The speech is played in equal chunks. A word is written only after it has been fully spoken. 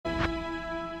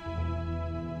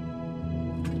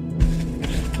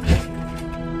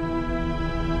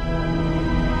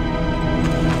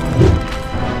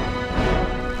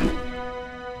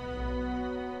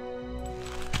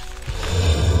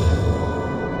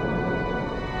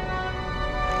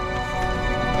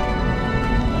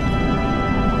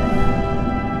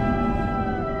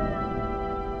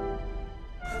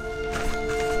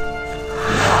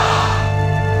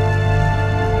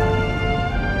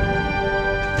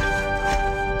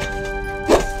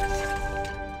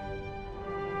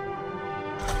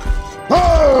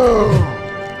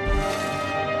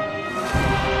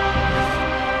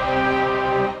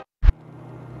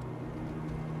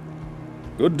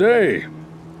Good day.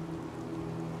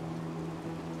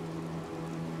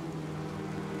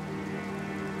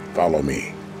 Follow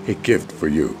me. A gift for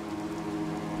you.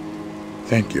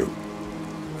 Thank you.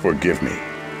 Forgive me.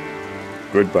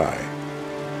 Goodbye.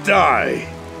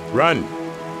 Die! Run!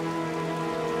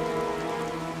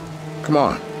 Come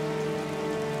on.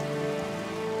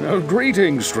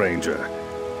 Greetings, stranger.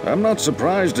 I'm not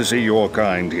surprised to see your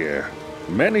kind here.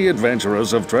 Many adventurers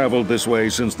have traveled this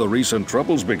way since the recent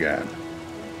troubles began.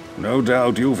 No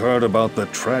doubt you've heard about the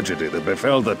tragedy that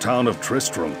befell the town of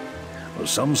Tristram.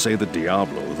 Some say that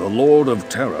Diablo, the Lord of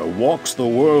Terror, walks the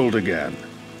world again.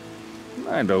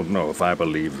 I don't know if I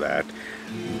believe that,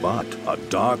 but a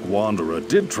dark wanderer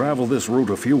did travel this route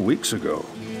a few weeks ago.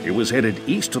 He was headed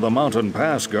east to the mountain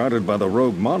pass guarded by the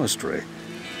rogue monastery.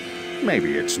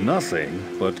 Maybe it's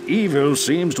nothing, but evil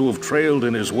seems to have trailed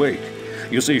in his wake.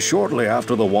 You see, shortly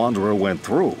after the wanderer went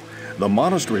through, the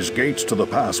monastery's gates to the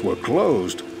pass were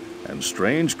closed, and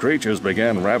strange creatures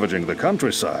began ravaging the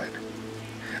countryside.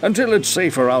 Until it's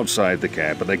safer outside the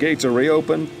camp and the gates are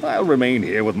reopened, I'll remain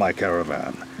here with my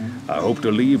caravan. I hope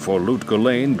to leave for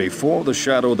Lutgulain before the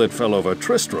shadow that fell over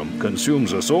Tristram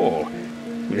consumes us all.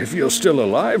 If you're still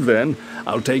alive then,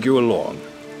 I'll take you along.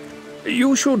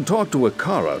 You should talk to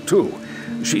Akara, too.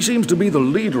 She seems to be the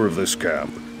leader of this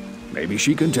camp. Maybe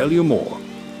she can tell you more.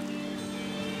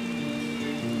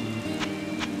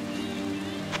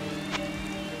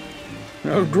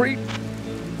 Greet.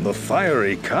 The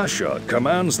fiery Kasha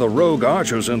commands the rogue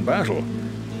archers in battle.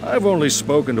 I've only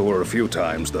spoken to her a few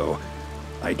times, though.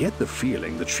 I get the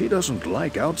feeling that she doesn't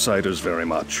like outsiders very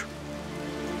much.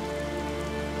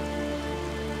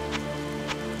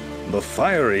 The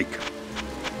fiery...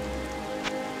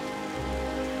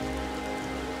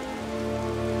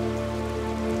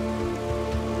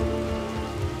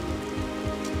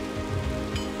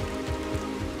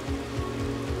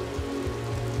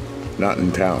 Not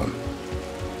in town.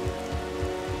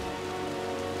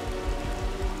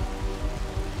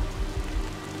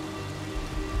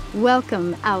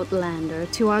 Welcome, Outlander,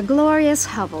 to our glorious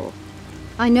hovel.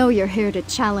 I know you're here to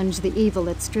challenge the evil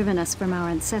that's driven us from our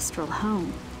ancestral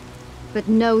home. But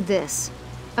know this.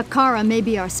 Akara may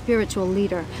be our spiritual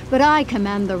leader, but I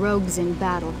command the rogues in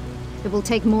battle. It will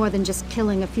take more than just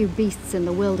killing a few beasts in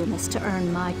the wilderness to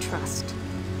earn my trust.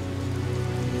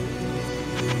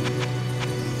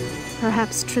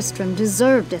 Perhaps Tristram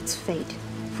deserved its fate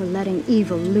for letting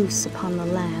evil loose upon the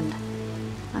land.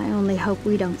 I only hope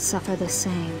we don't suffer the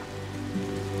same.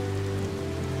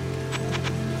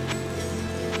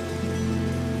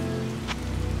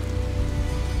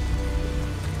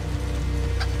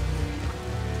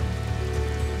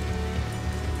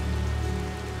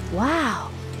 Wow,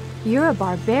 you're a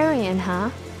barbarian, huh?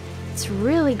 It's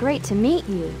really great to meet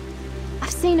you.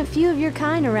 I've seen a few of your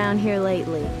kind around here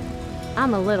lately.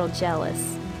 I'm a little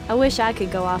jealous. I wish I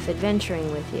could go off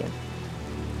adventuring with you.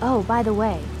 Oh, by the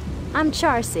way, I'm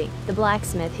Charcy, the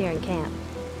blacksmith here in camp.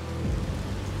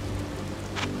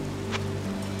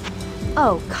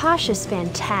 Oh, Kasha's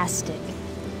fantastic.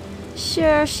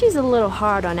 Sure, she's a little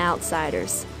hard on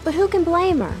outsiders, but who can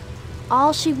blame her?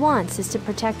 All she wants is to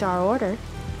protect our order.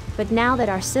 But now that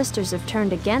our sisters have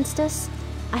turned against us,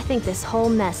 I think this whole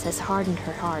mess has hardened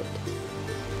her heart.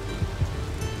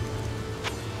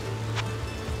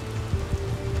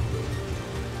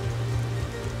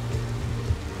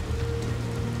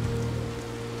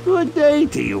 Good day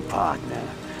to you, partner.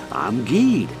 I'm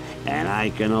Geed, and I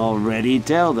can already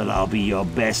tell that I'll be your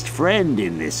best friend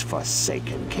in this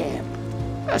forsaken camp.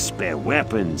 A spare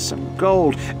weapon, some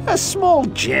gold, a small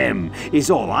gem is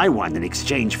all I want in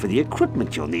exchange for the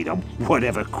equipment you'll need on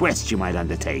whatever quest you might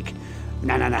undertake.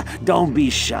 No, don't be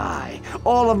shy.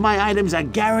 All of my items are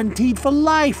guaranteed for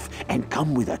life and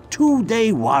come with a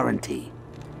 2-day warranty.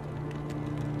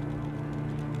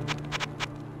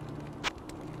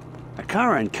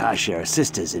 Akara and Kasha are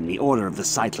sisters in the Order of the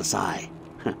Sightless Eye,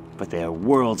 but they are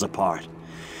worlds apart.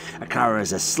 Akara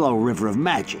is a slow river of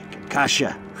magic,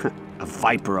 Kasha, a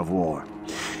viper of war.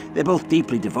 They're both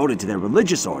deeply devoted to their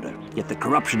religious order, yet the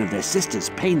corruption of their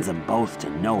sisters pains them both to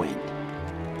no end.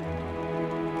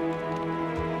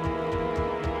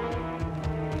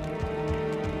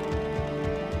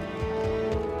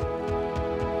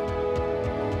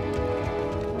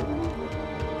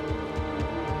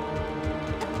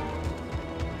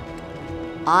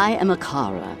 I am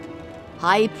Akara,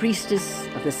 High Priestess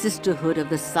of the Sisterhood of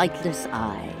the Sightless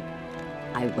Eye.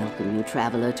 I welcome you,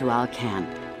 traveler, to our camp,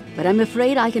 but I'm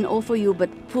afraid I can offer you but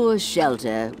poor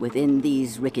shelter within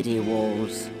these rickety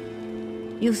walls.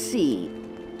 You see,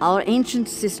 our ancient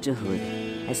sisterhood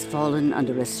has fallen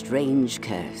under a strange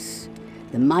curse.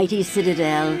 The mighty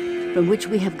citadel from which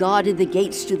we have guarded the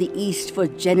gates to the east for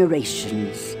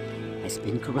generations, has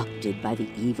been corrupted by the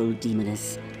evil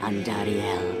demoness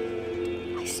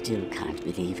Andariel. I still can't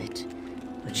believe it,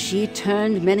 but she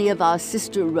turned many of our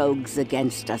sister rogues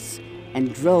against us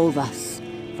and drove us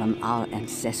from our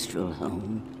ancestral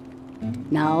home.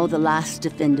 Now the last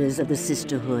defenders of the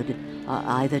sisterhood are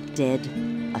either dead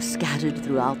or scattered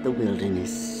throughout the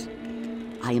wilderness.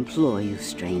 I implore you,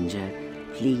 stranger,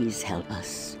 please help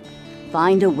us.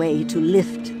 Find a way to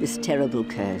lift this terrible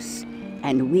curse,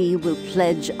 and we will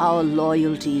pledge our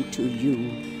loyalty to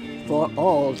you for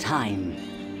all time.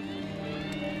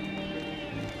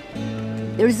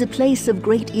 There is a place of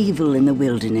great evil in the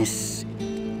wilderness.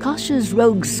 Kasha's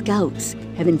rogue scouts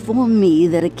have informed me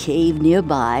that a cave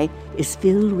nearby is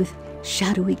filled with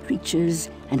shadowy creatures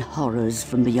and horrors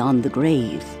from beyond the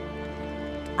grave.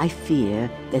 I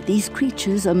fear that these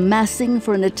creatures are massing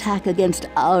for an attack against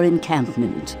our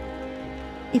encampment.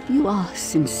 If you are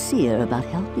sincere about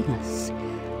helping us,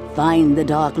 find the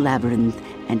dark labyrinth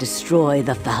and destroy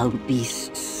the foul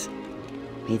beasts.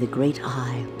 May the Great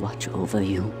Eye watch over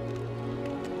you.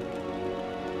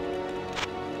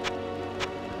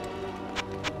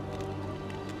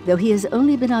 Though he has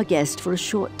only been our guest for a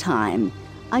short time,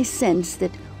 I sense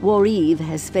that Wareve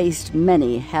has faced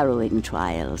many harrowing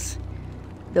trials.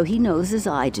 Though he knows as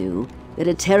I do that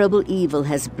a terrible evil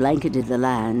has blanketed the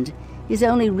land, his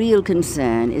only real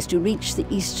concern is to reach the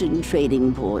eastern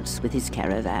trading ports with his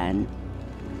caravan.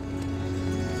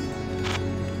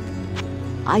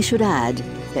 I should add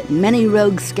that many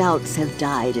rogue scouts have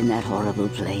died in that horrible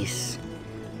place.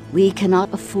 We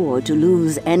cannot afford to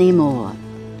lose any more.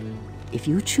 If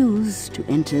you choose to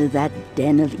enter that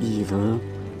den of evil,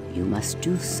 you must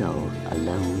do so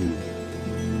alone.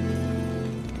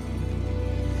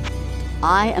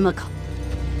 I am a...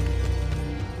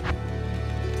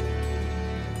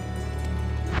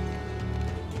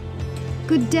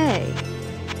 Good day.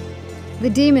 The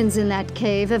demons in that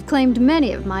cave have claimed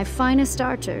many of my finest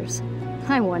archers.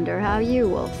 I wonder how you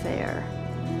will fare.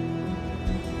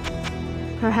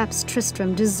 Perhaps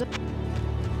Tristram deserves...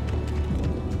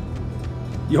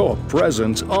 Your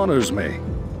presence honors me.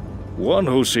 One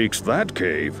who seeks that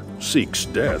cave seeks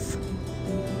death.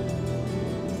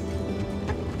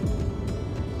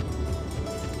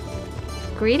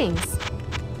 Greetings.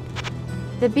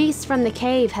 The beasts from the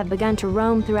cave have begun to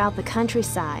roam throughout the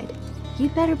countryside.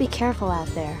 You'd better be careful out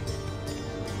there.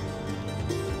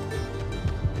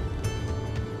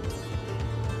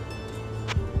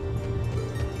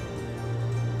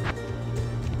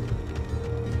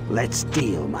 Let's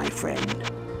deal, my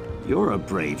friend. You're a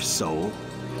brave soul.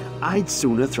 I'd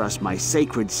sooner thrust my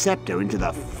sacred scepter into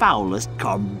the foulest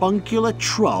carbuncular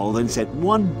troll than set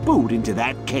one boot into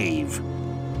that cave.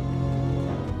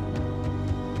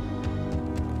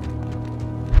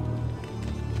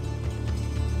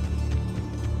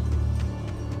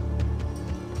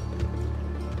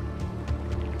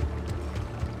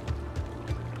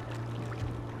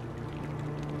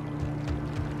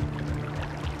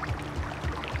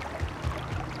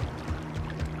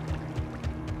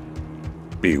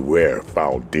 Beware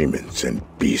foul demons and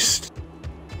beasts.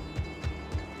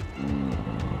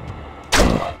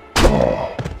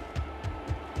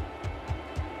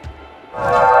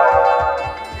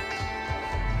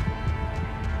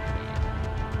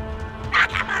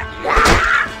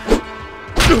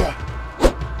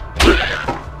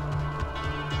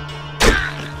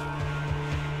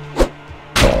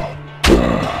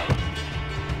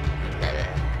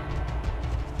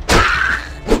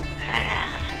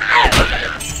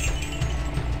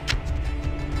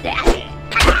 Yeah.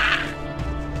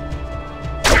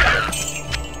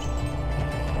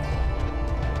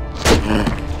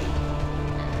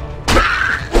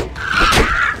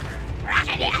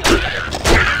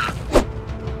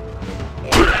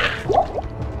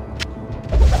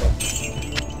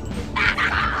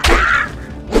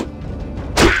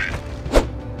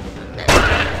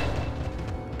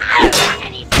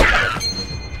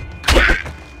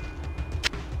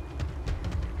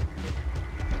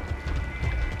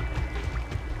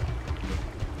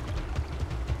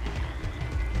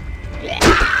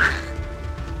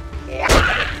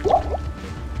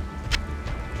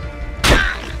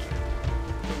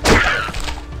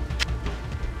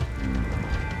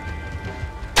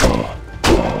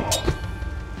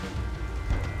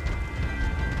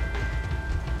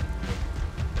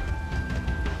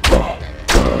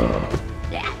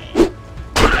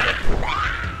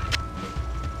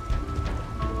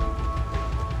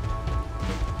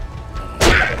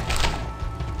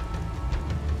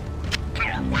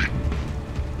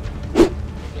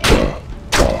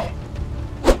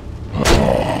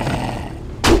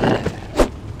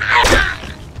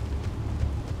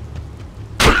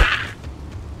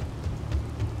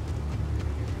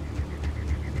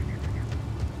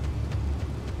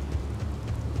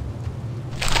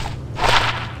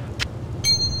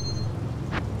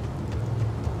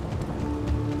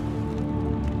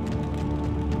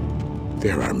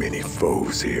 There are many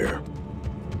foes here.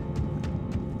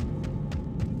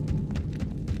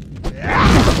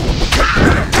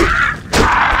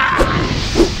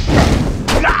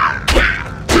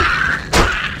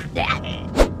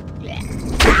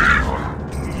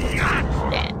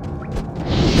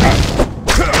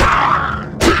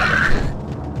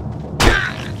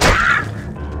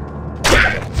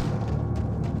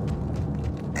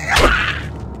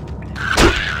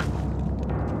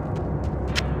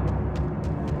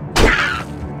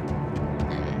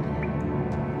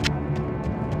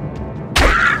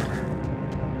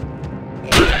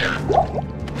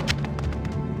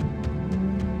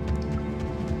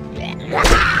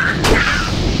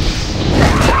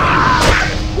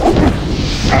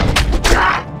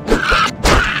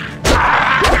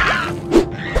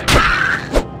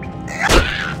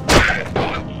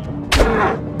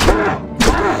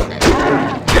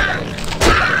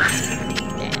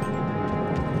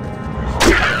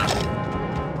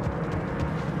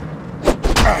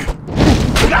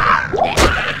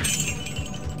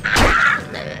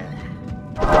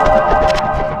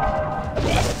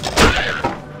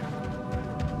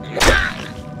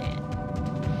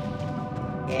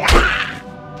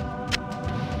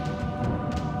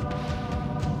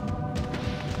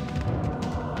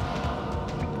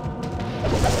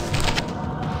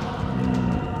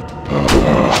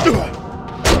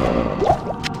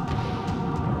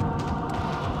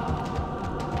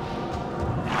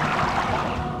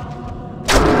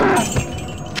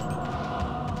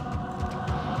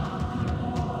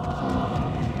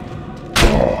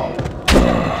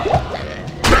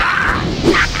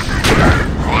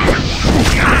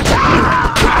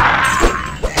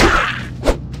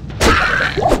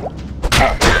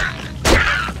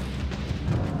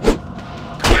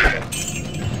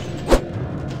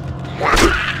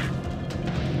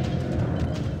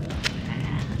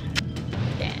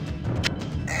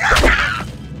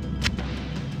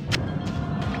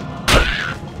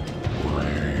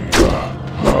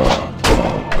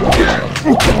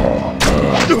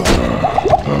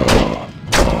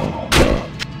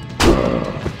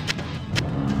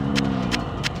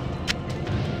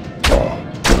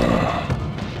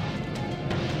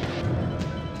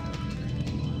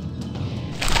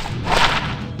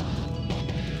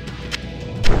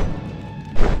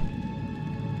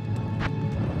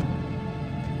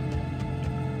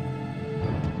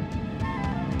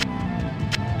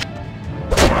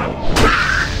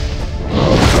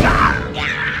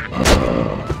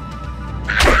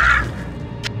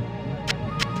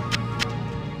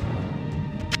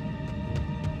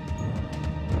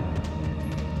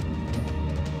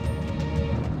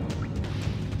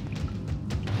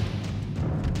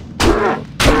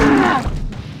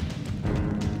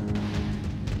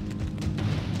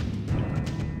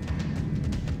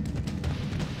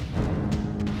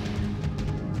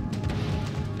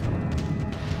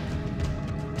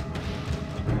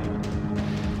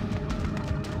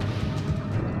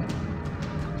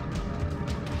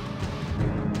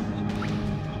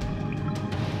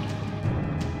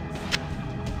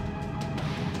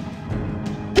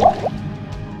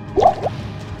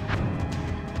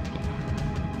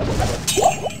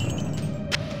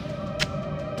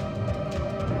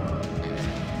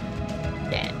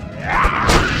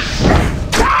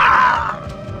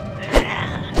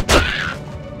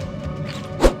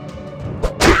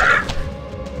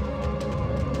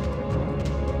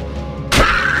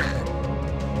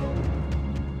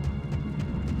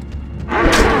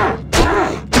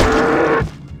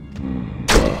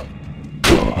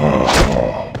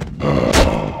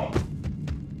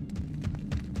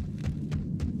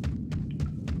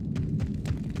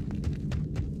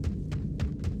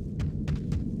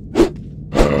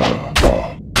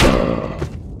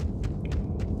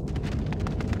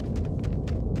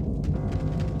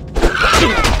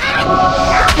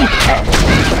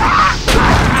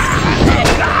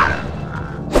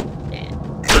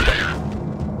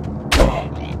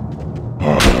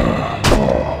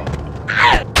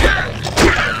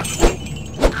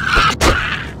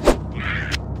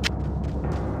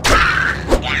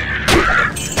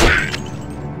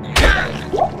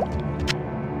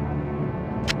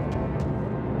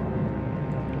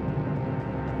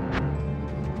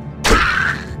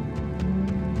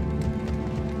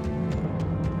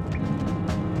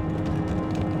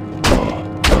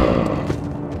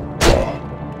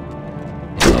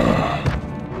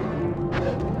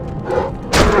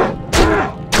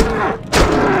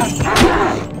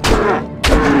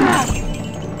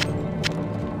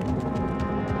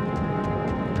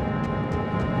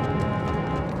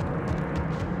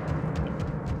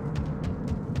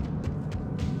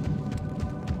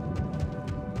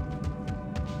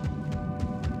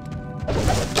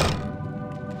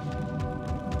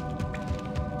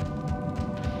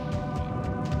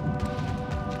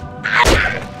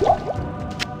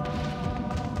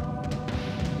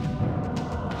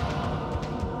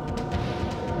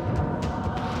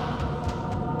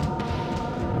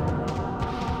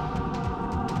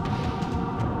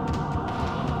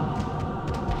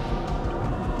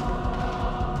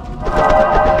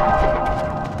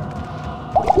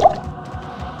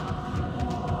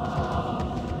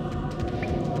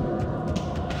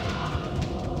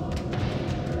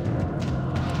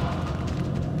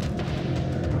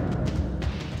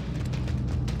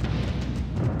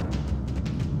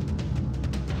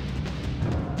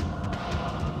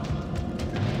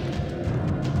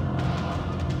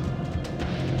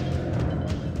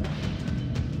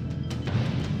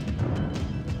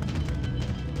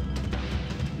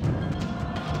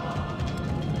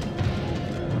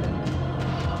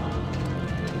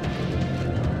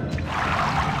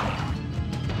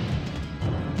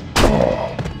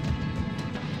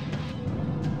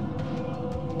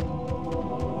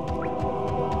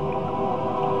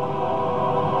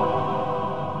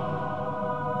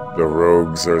 The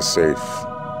rogues are safe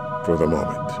for the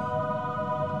moment.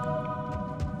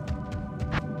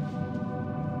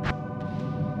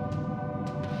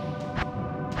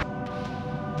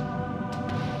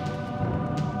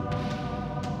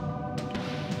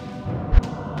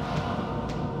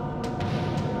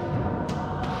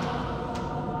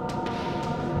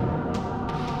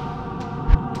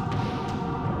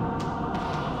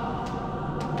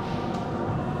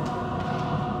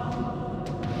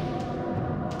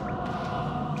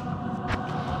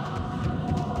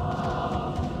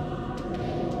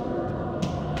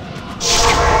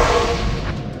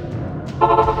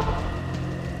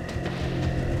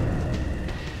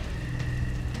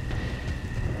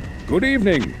 Good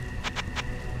evening.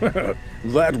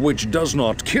 That which does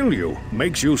not kill you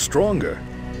makes you stronger.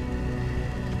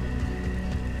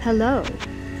 Hello.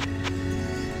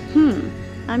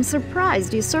 I'm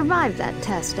surprised you survived that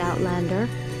test, Outlander.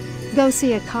 Go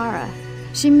see Akara.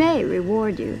 She may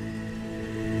reward you.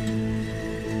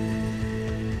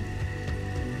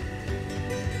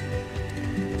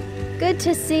 Good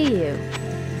to see you.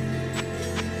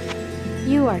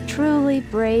 You are truly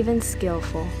brave and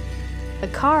skillful.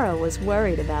 Akara was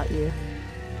worried about you.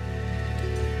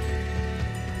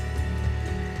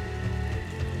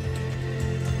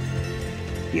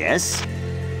 Yes?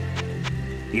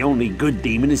 The only good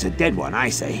demon is a dead one, I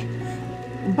say.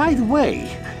 By the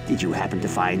way, did you happen to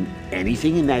find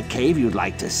anything in that cave you'd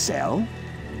like to sell?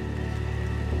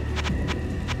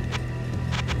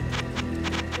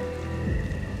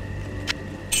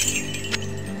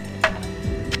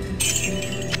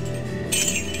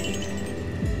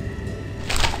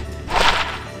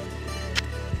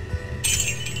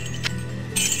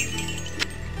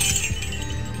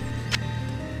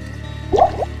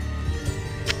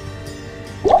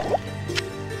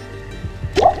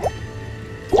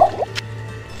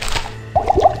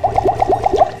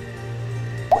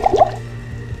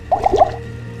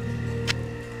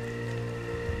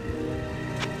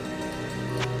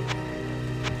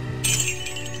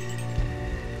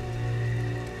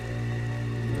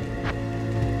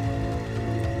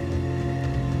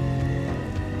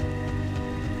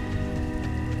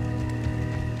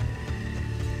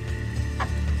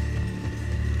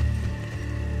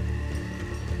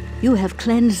 You have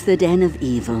cleansed the den of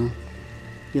evil.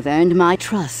 You've earned my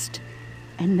trust,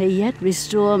 and may yet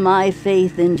restore my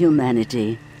faith in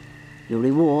humanity. Your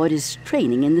reward is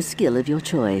training in the skill of your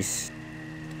choice.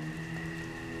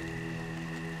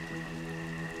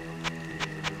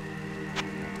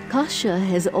 Kasha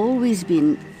has always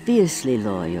been fiercely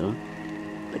loyal,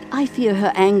 but I fear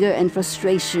her anger and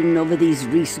frustration over these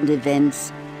recent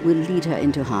events will lead her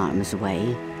into harm's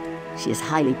way. She is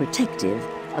highly protective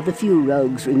of the few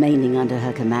rogues remaining under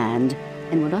her command,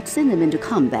 and will not send them into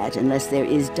combat unless there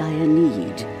is dire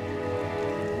need.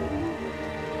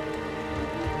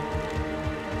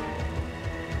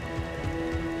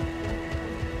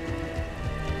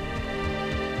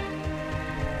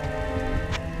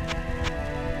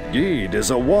 Geed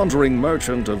is a wandering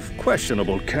merchant of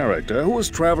questionable character who is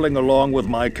traveling along with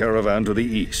my caravan to the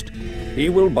east. He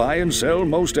will buy and sell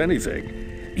most anything.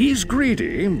 He's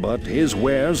greedy, but his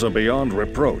wares are beyond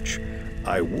reproach.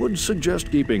 I would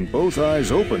suggest keeping both eyes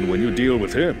open when you deal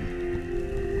with him.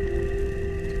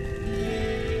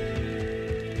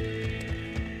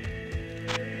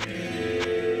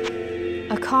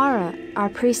 Akara, our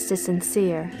priestess and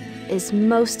seer, is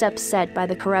most upset by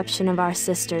the corruption of our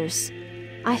sisters.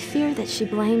 I fear that she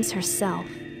blames herself.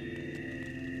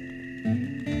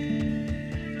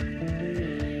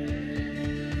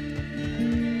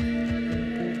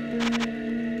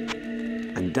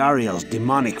 Dariel's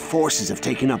demonic forces have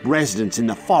taken up residence in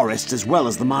the forest as well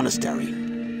as the monastery.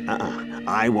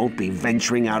 I won't be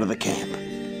venturing out of the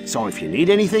camp. So if you need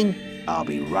anything, I'll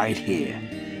be right here.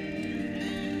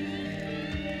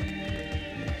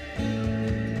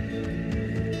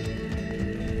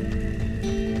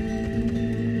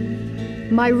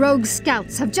 My rogue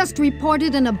scouts have just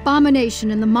reported an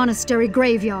abomination in the monastery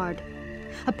graveyard.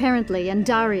 Apparently,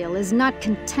 Andariel is not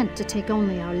content to take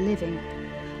only our living.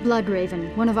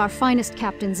 Bloodraven, one of our finest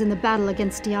captains in the battle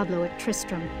against Diablo at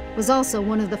Tristram, was also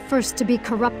one of the first to be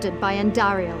corrupted by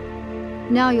Andariel.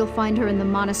 Now you'll find her in the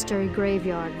monastery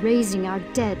graveyard, raising our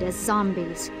dead as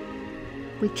zombies.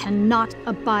 We cannot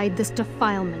abide this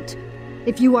defilement.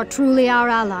 If you are truly our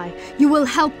ally, you will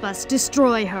help us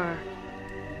destroy her.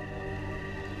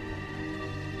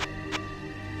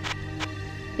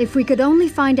 If we could only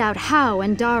find out how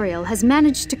Andariel has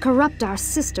managed to corrupt our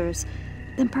sisters,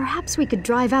 then perhaps we could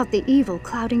drive out the evil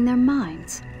clouding their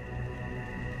minds.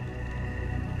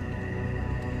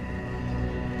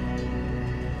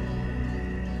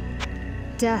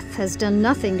 death has done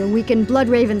nothing to weaken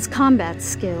Bloodraven's combat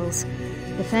skills.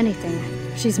 If anything,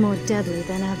 she's more deadly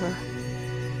than ever.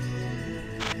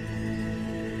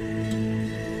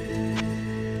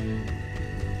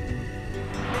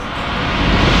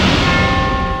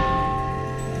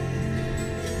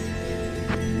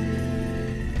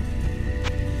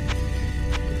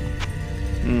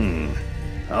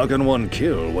 How can one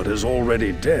kill what is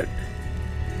already dead?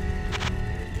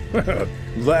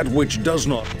 That which does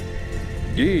not.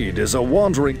 Deed is a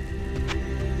wandering.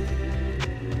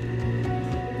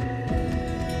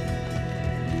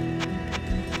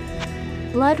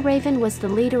 Bloodraven was the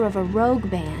leader of a rogue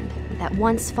band that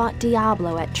once fought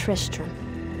Diablo at Tristram.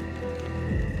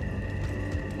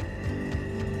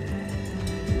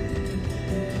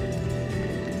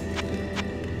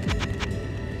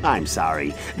 I'm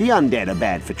sorry. The undead are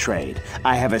bad for trade.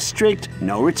 I have a strict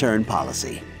no-return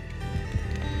policy.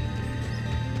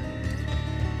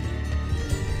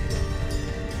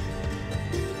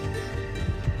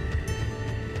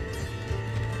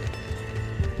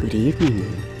 Good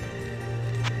evening.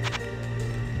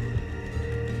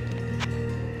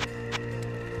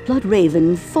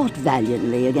 Bloodraven fought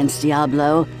valiantly against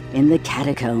Diablo in the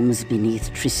catacombs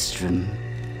beneath Tristram.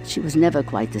 She was never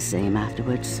quite the same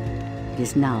afterwards. It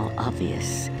is now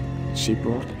obvious she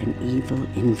brought an evil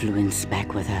influence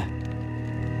back with her.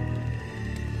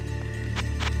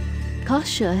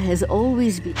 Kasha has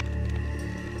always been...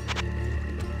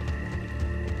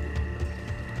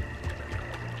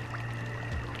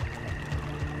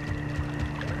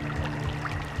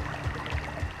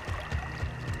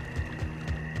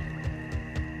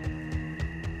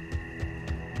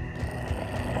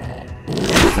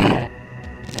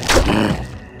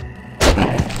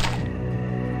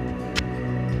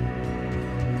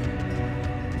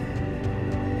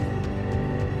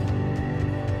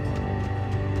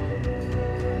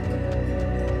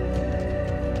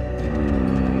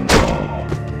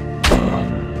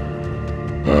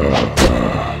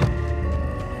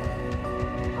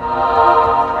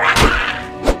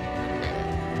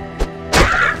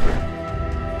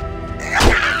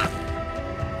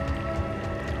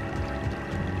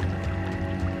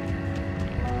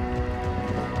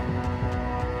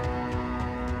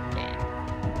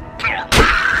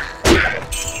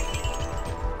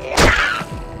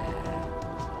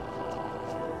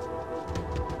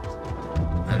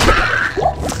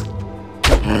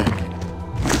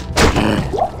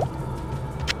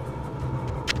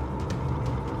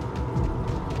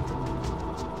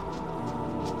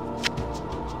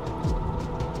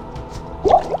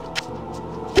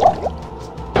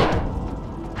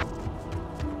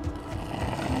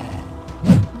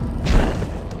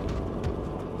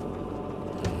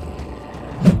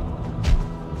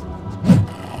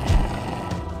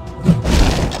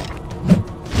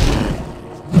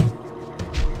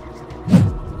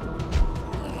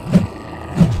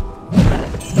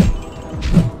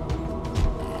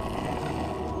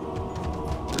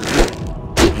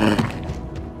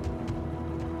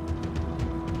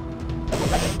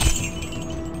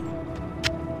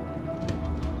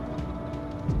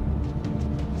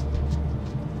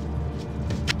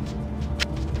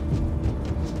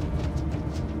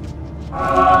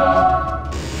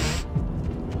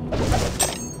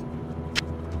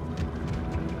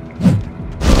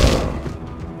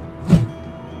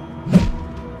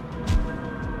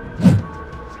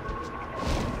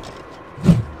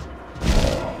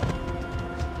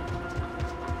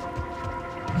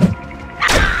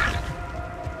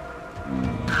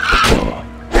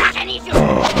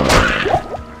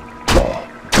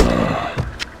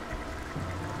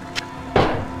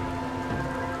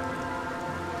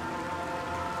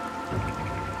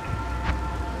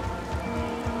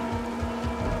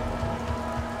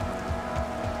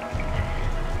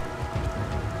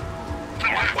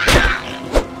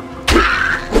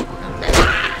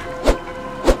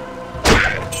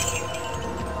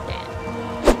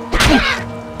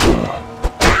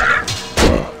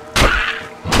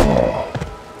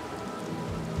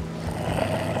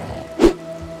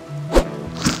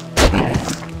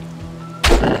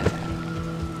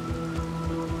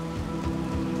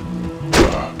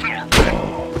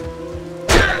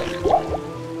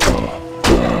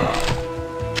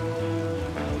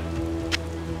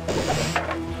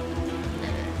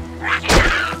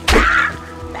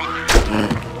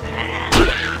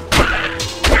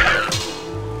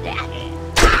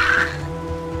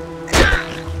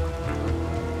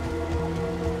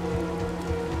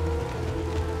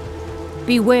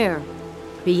 Beware.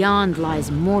 Beyond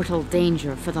lies mortal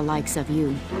danger for the likes of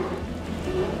you.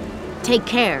 Take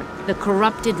care. The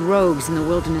corrupted rogues in the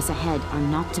wilderness ahead are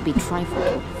not to be trifled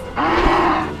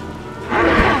with.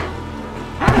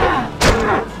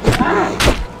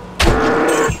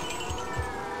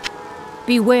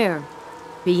 Beware.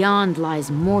 Beyond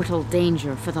lies mortal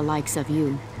danger for the likes of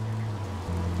you.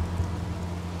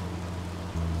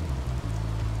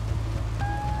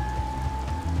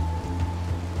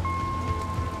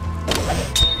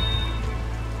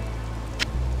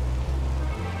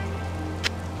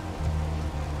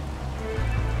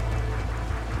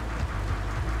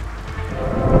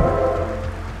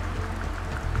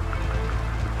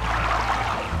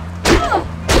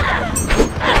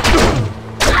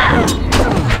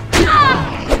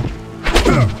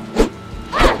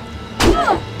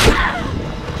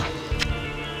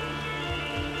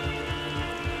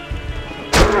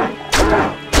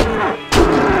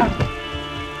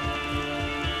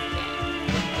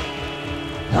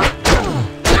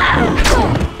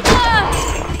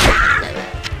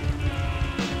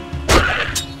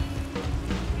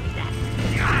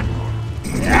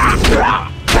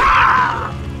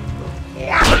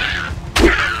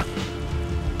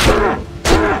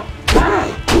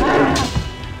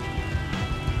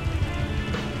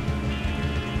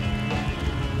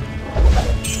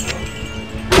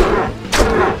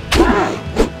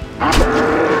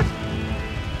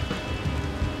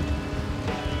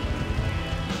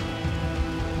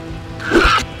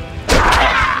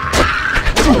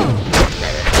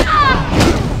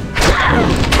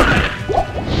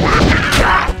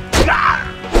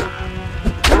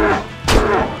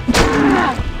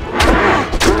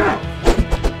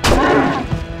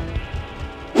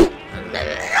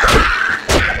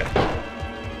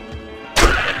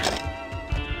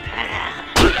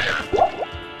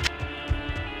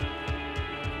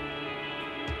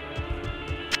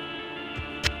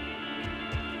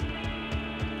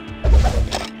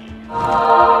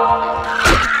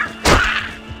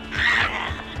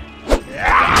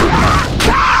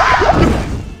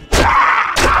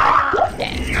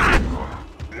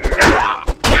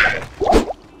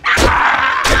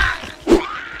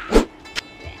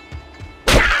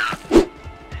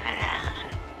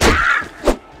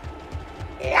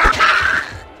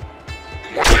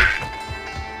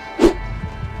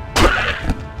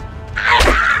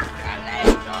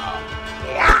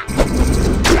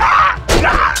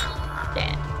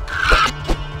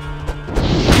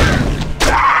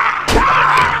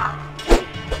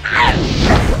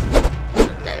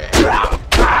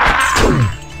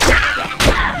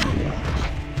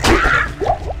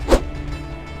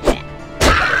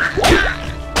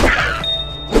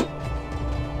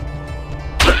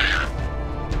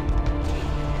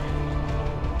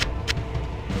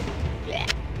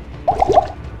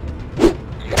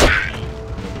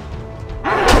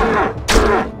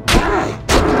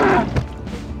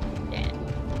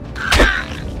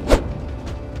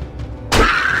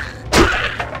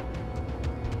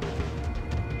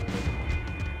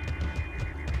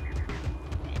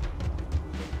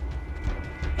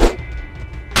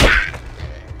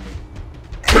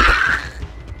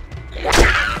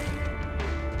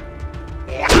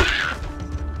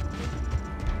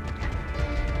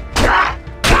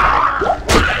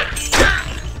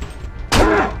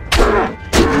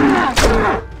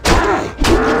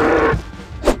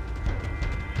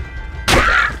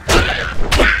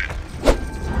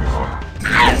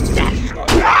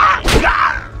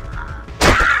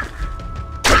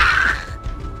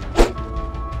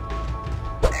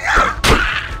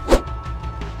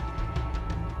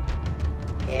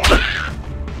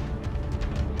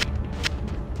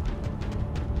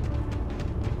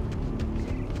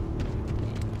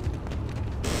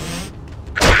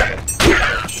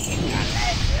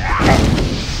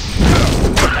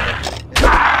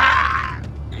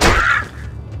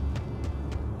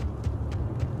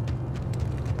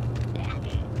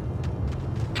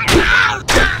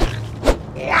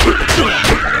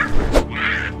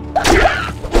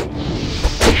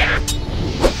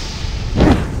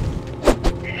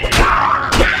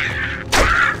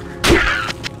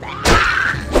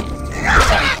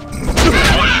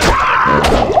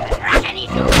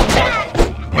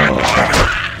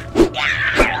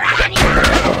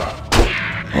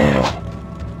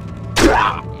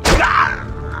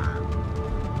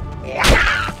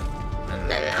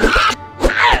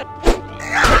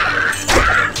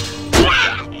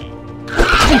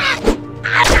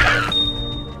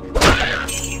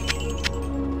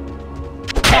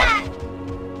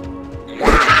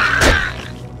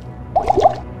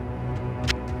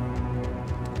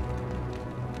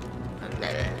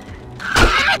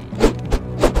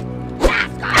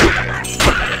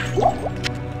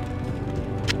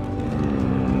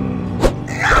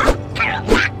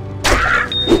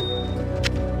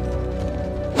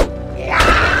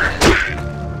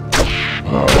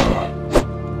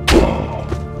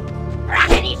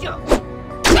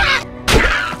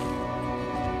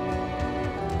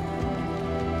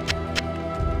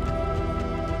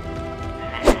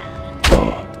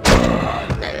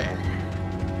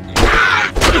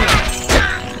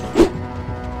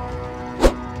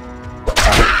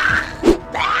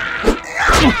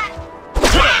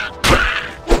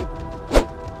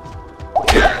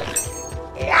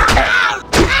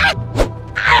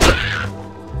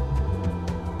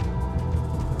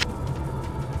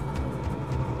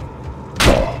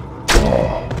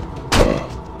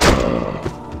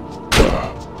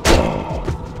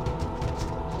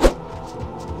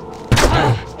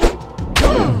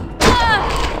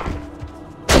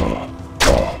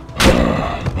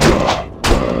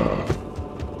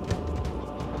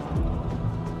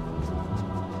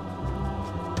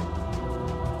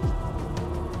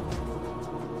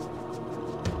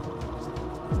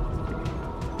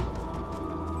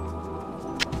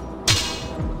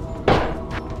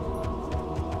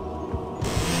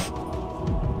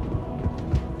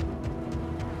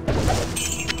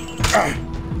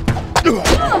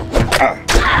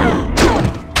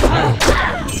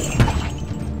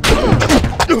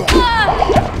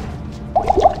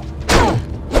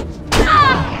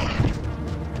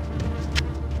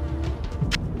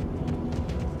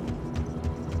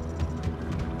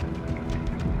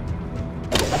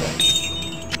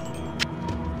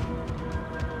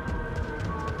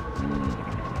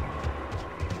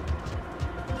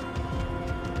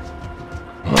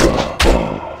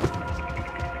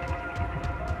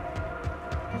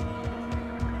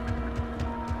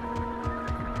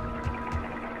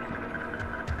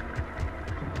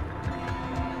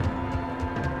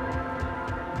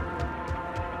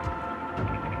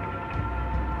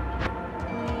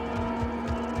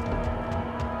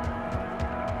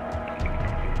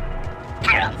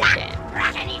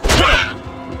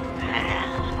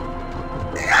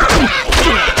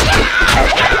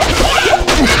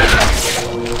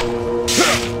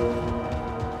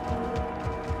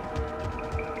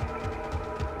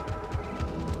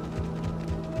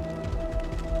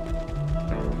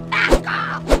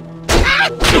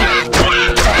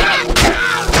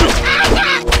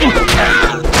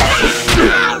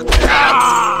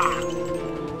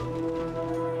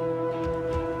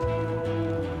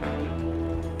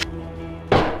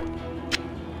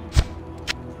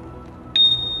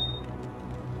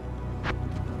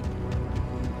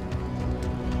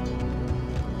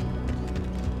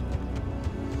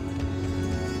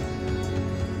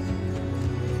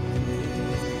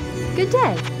 Good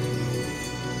day.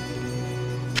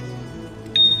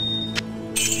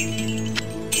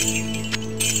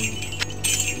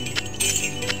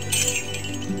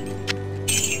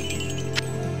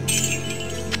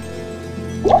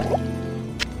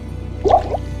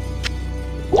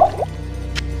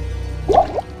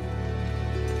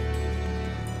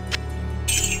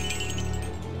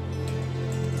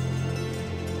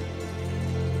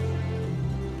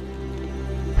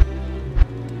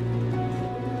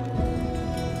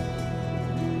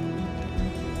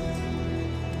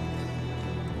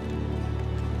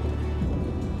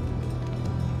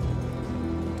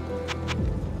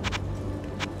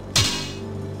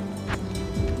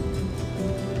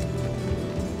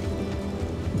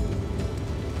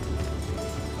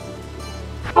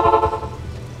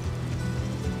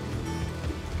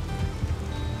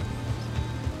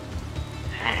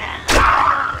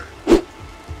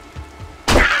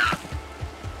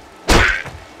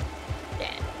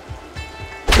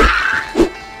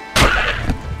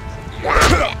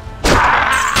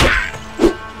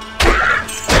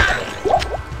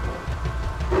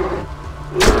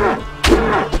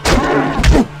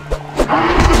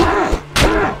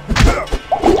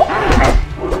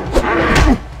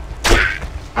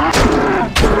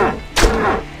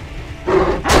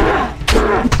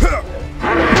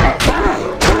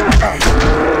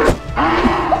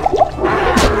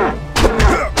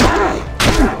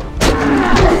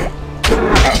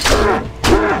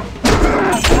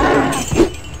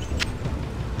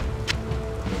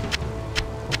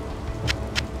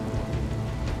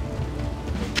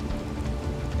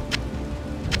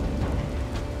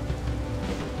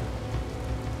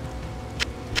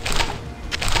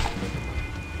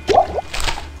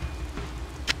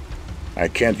 I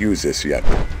can't use this yet.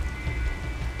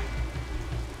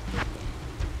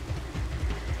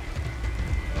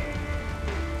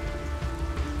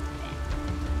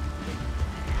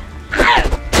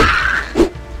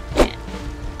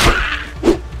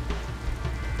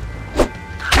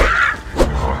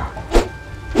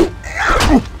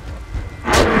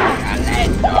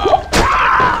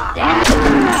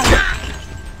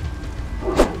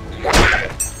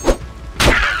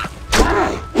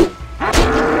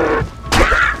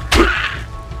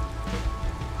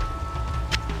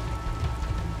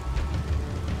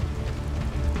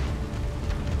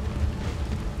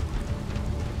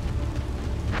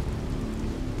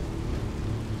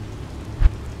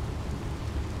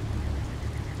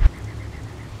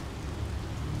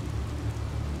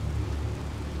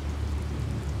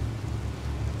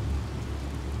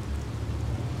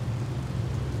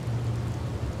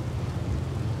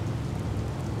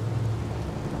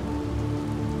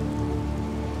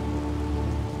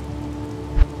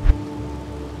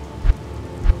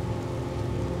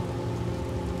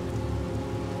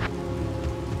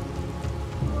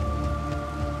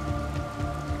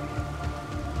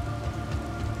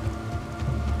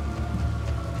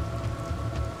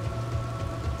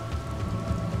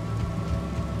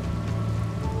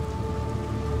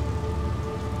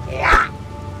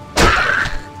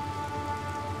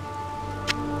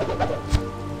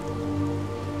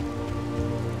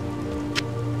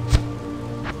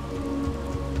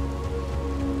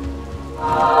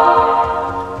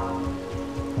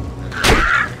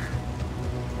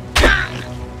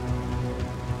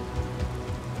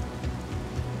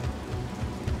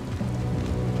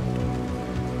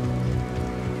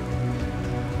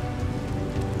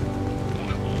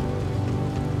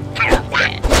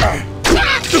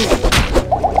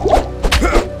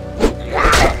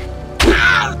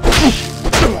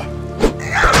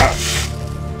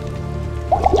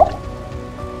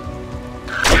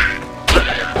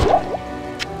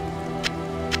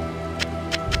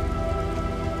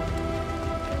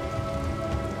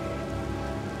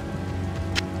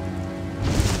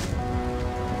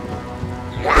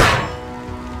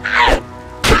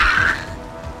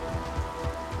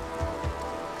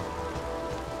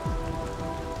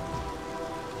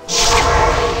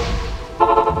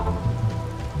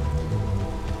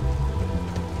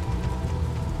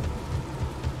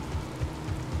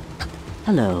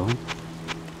 Hello.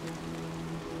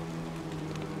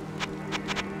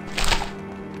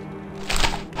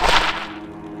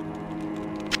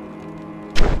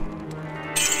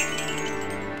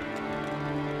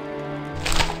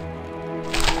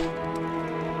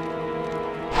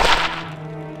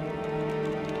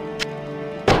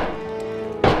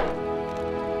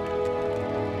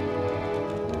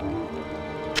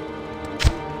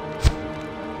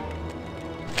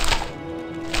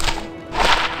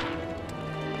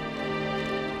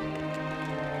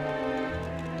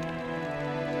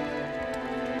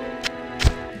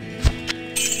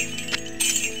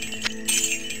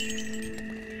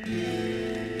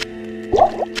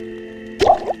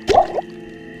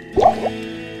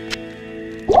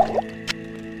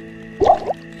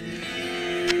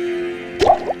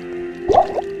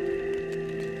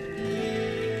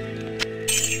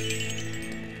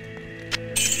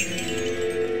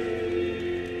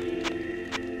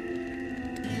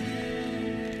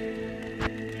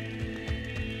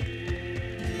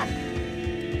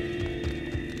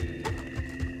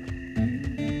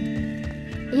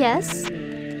 Yes?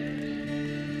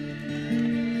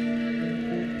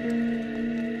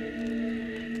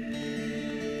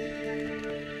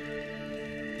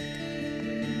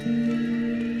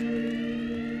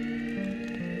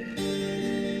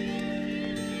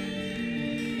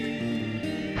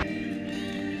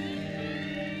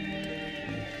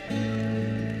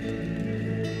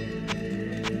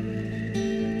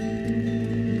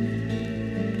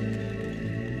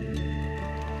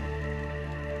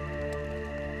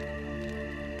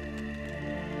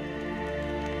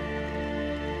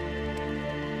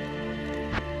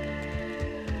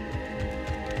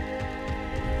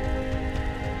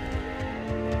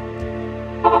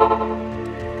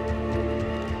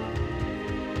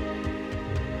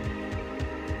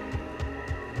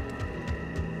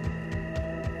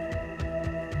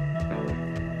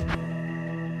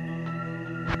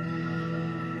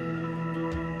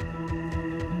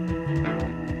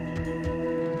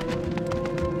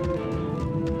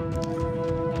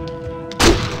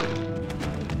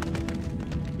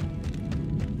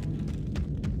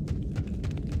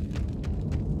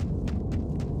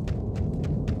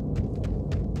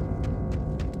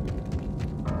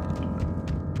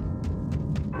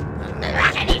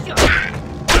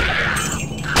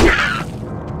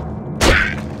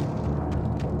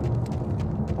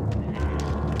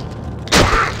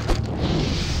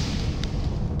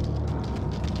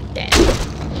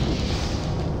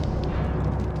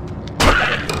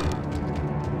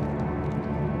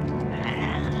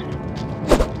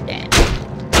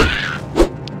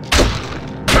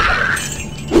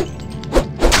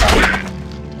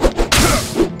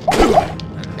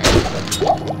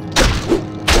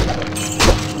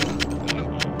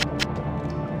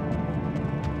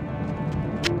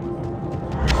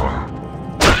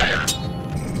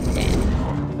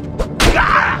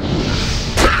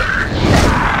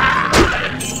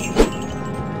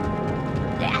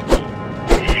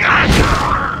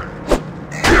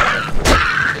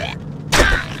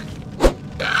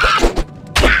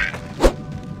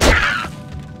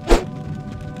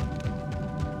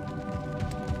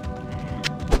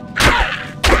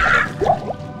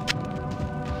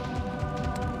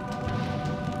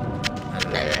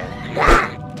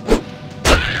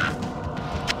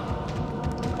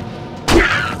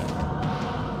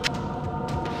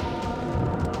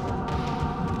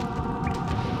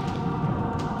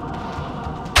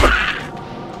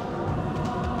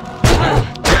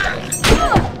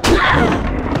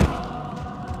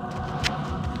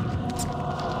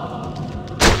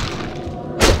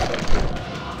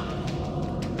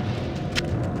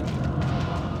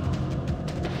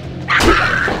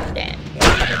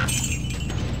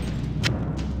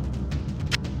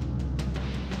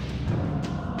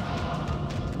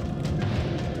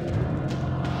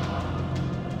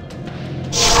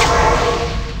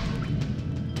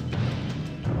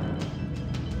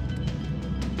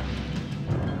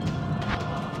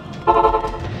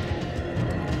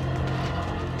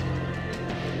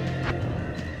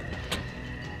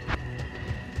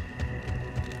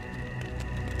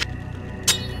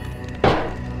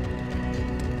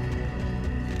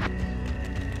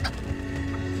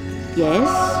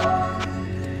 Yes?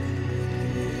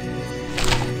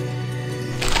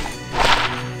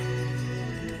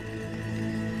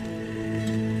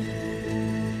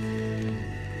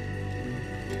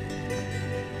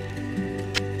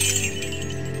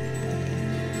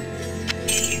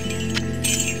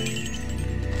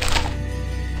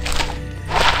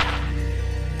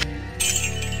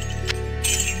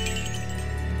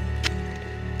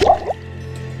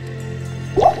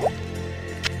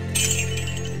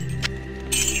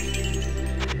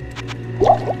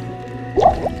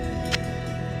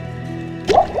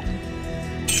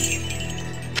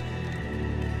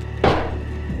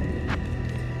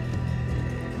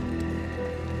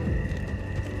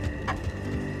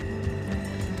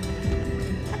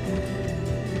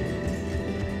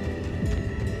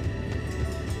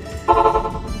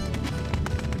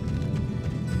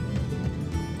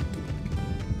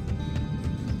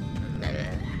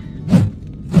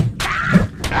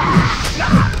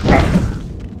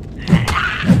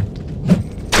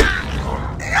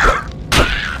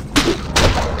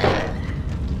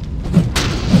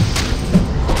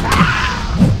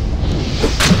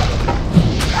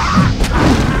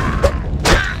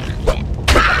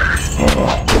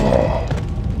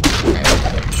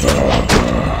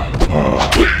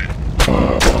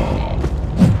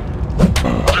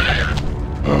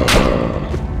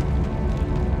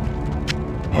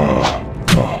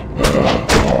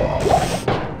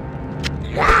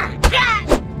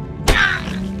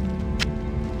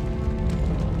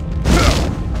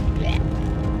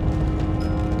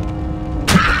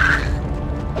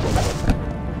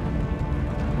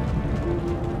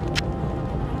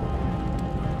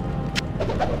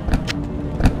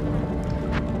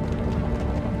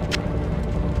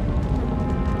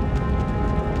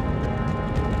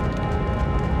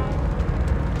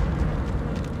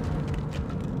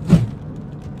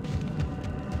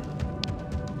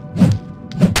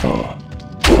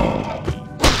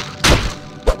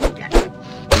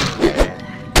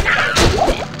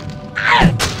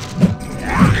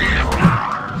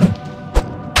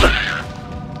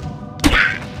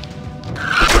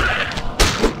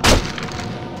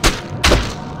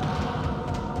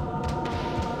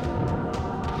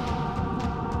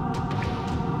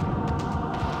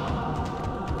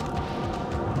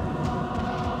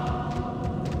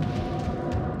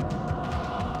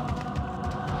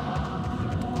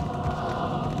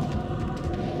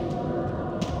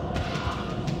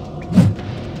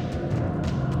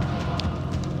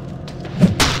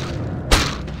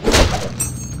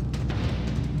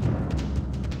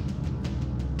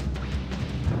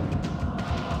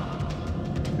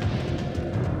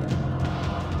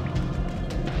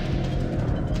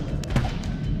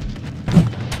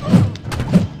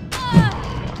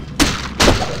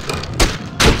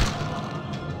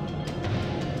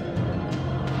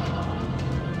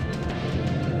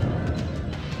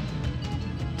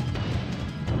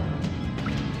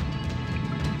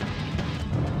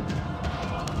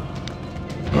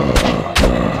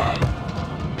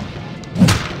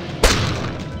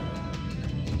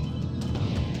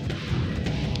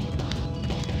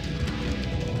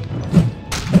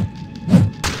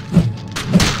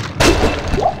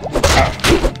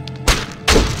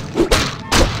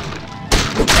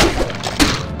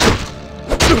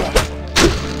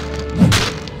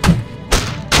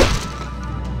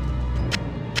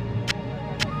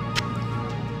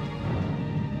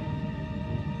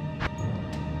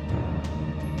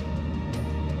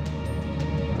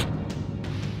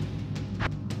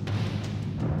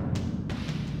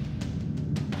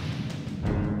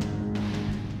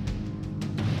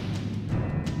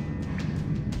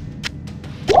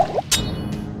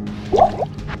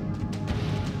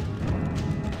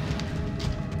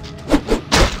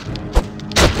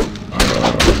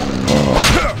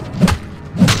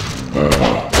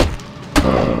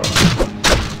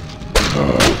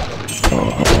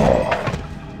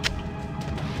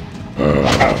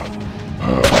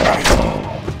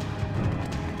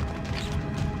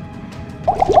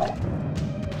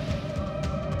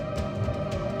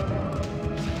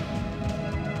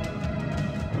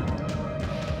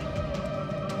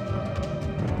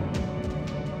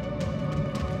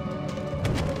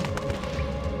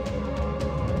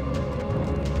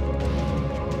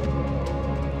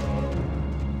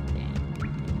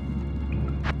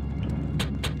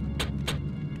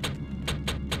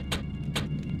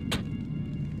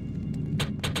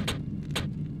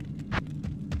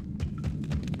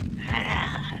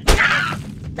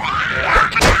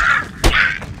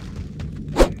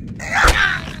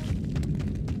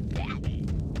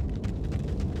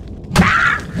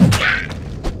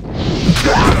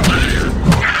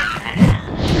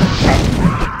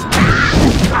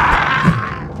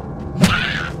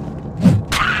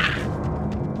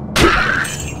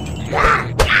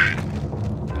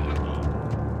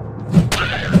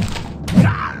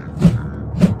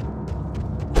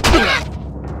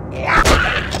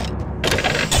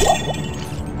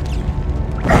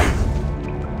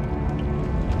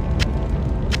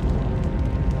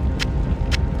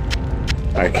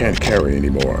 I can't carry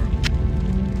anymore.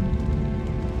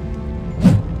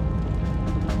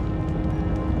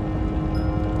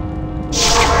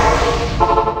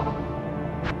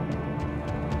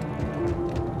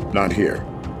 Not here.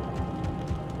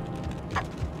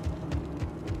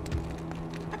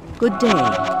 Good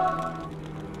day.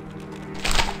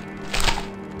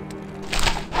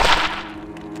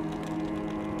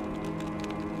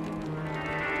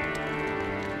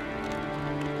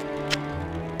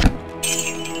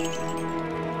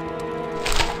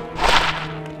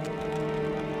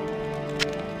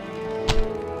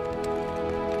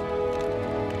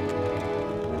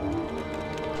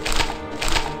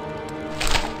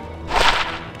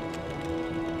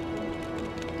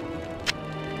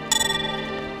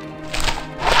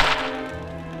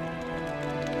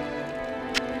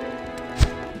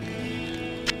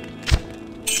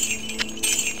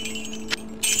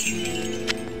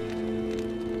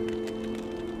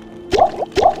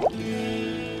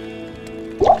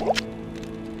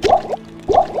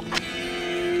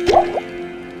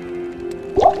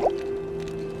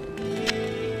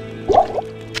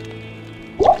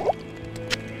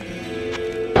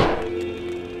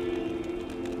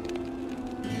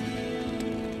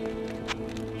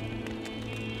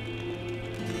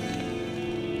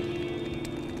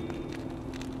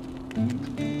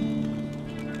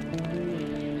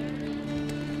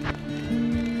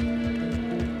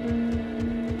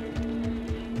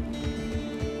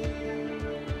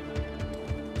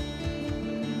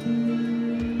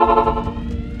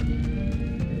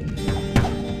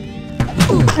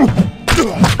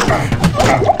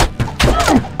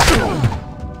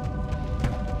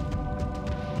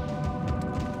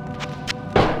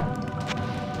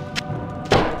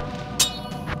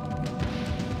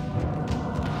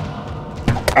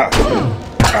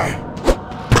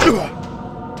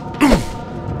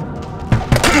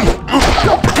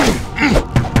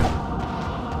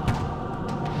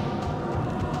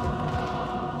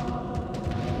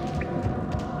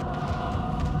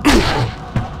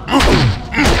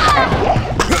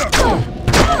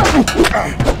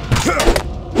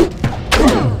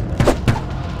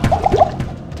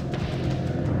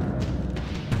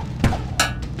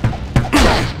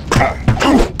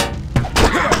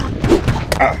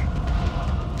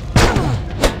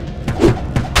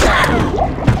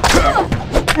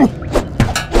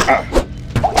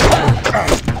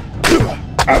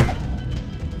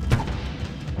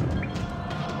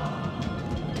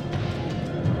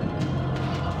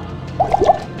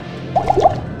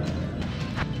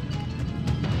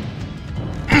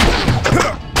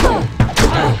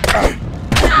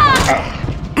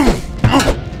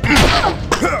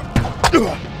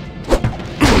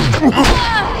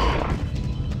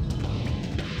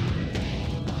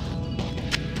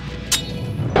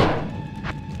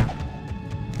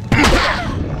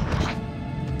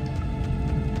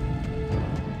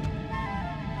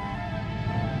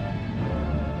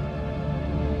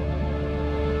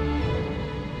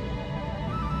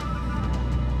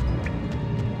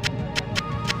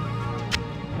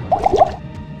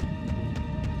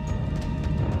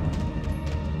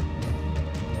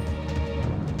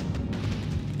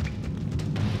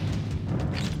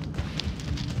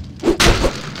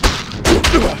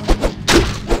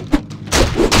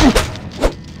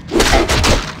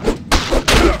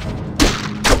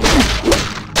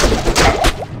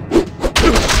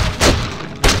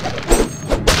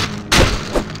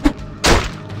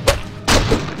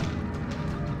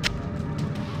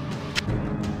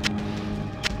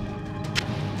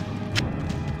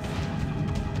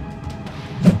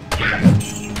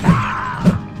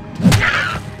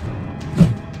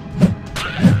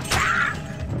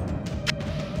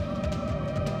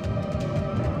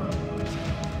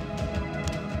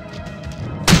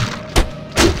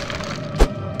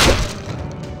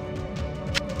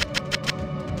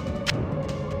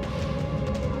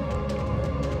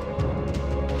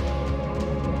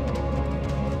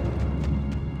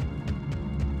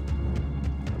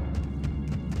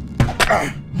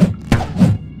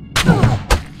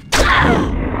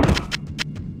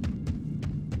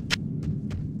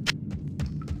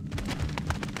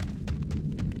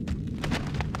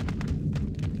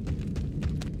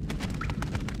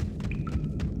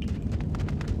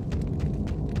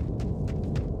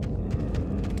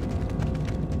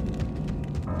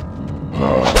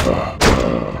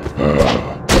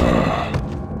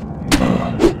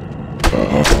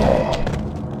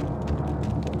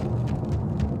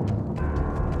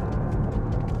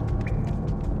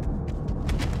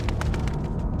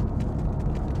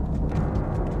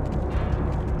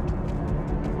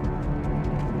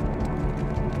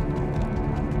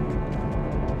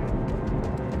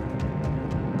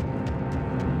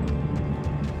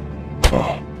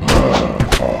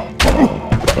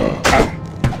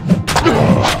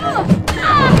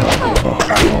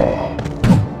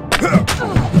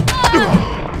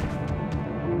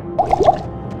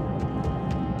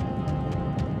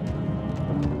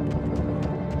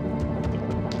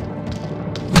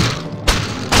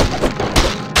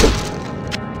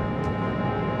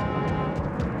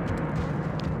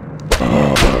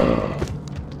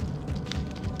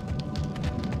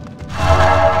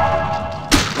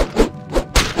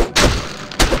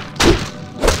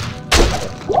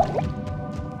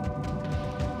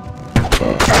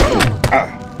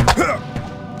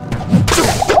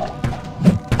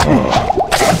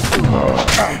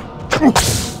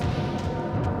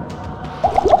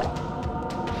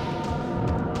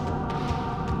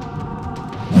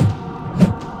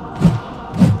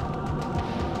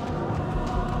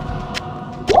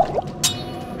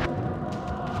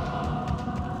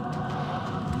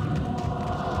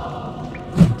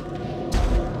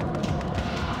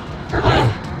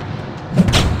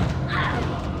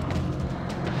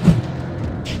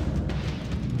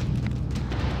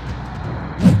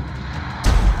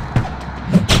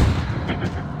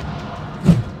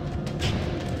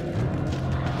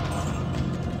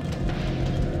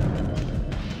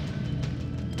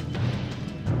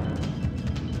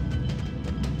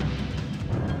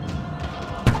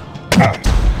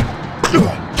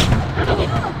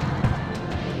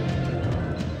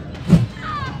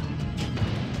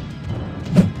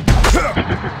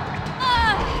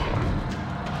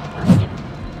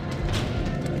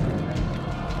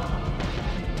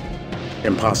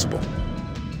 Impossible.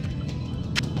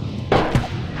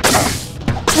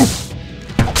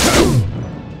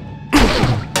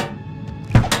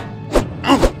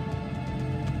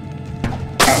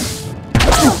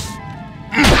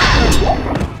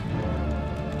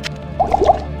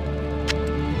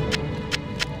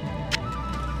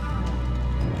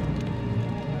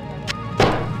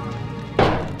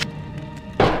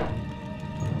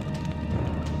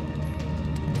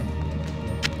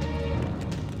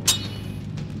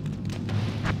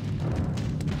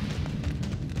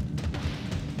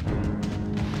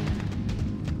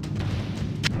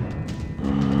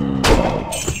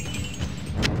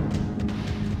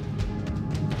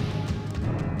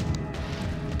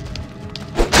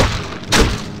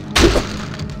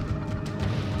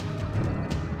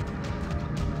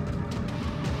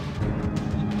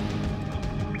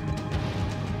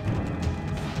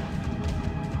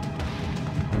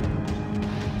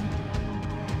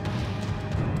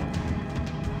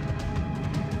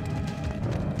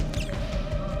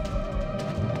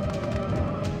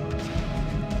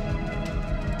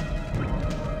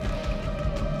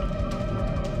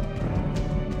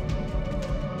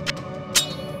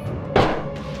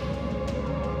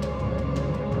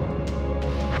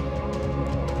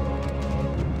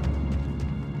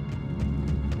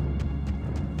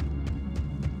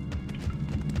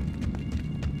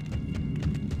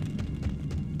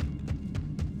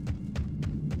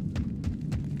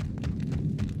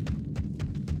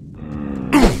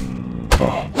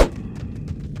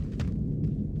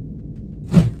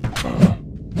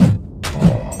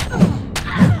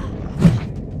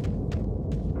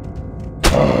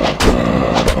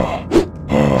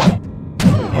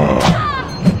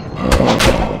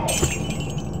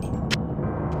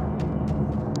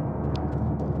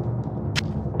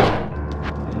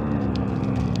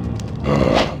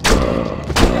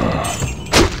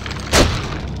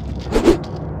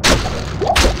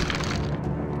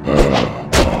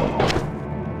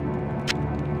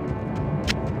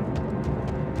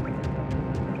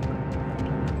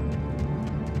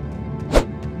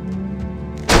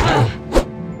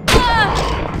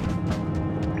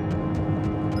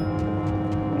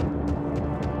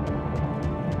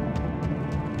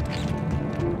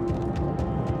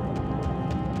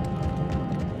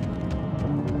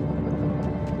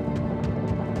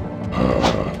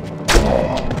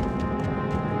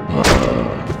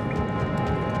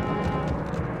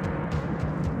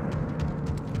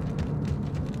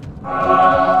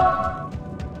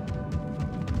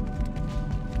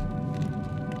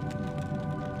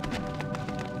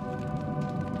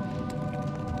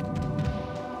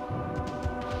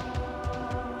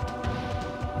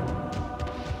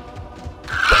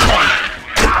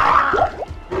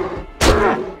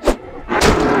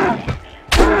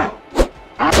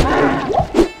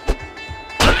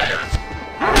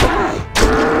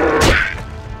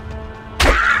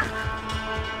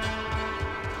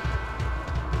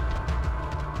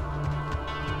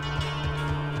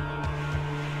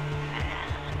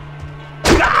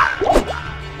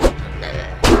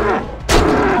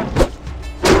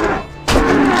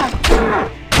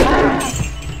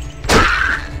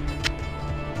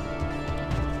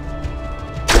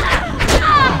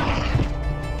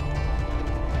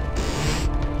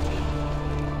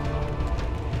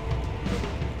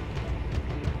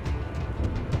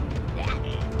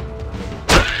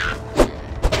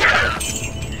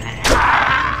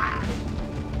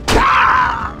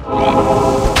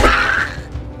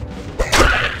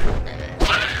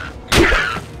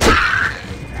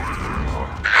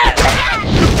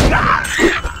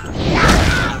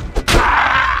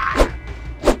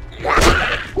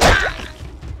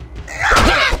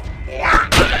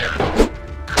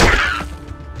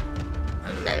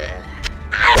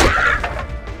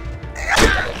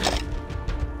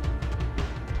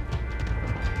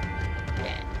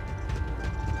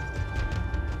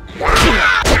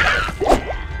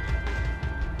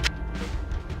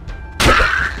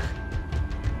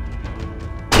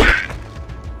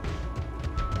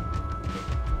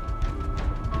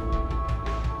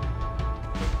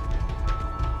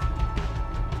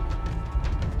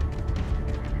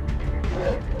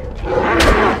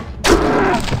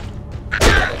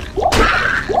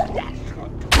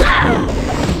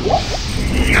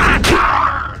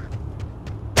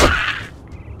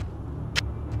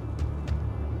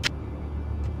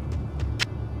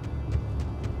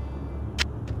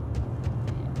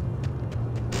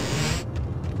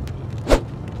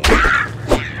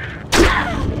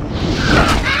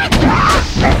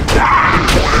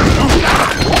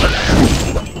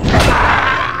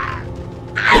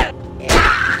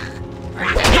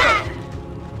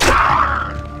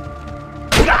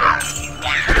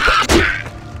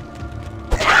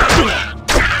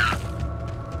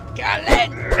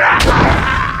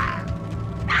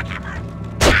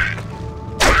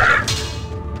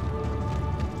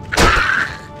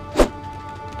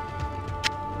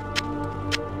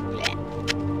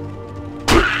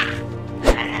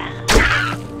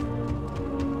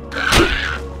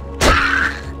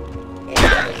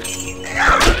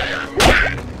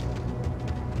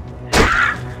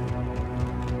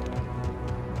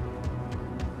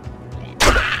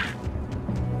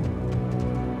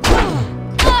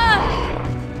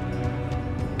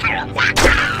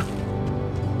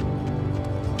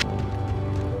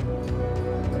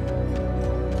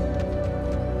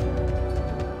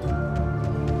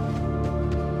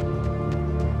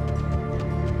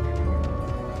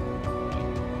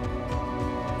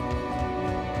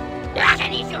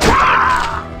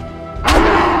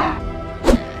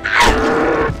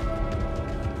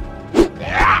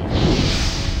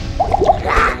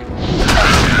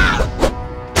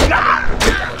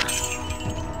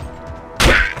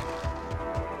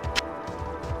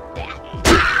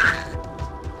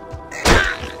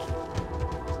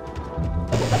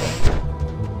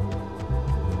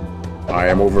 I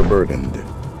am overburdened.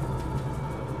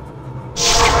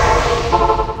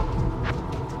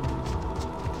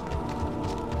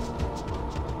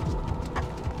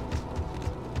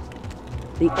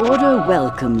 The Order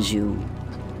welcomes you.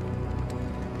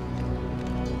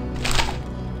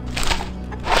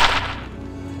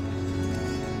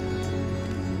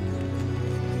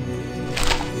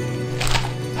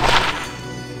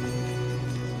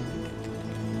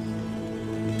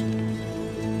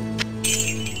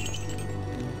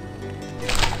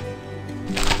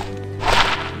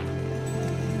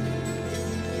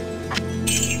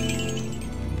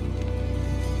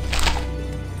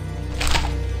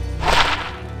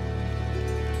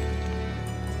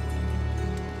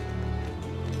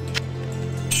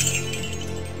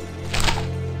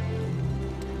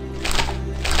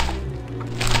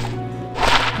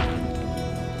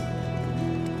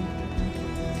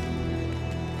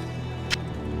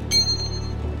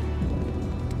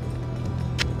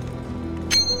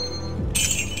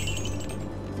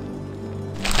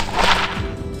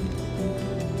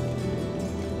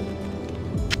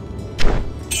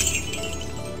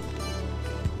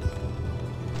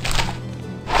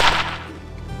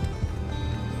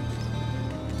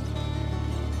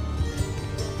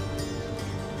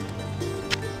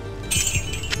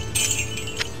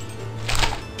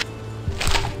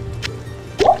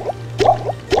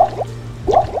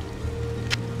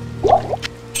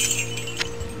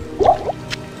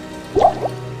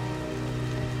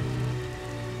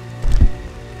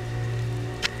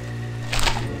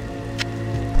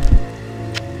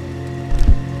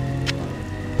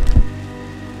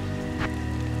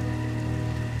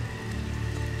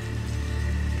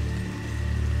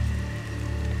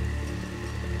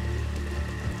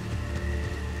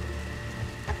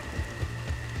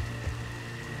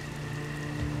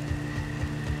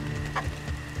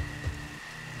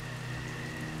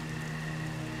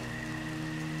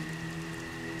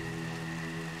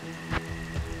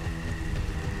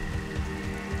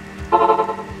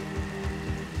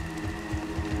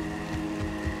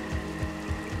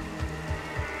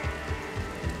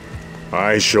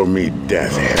 I shall meet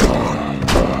death head on.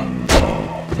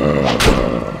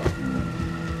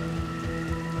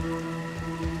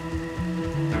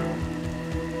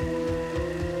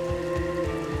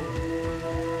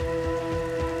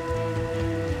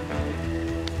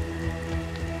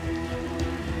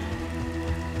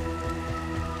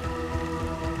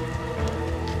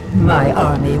 My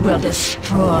army will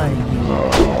destroy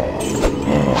you.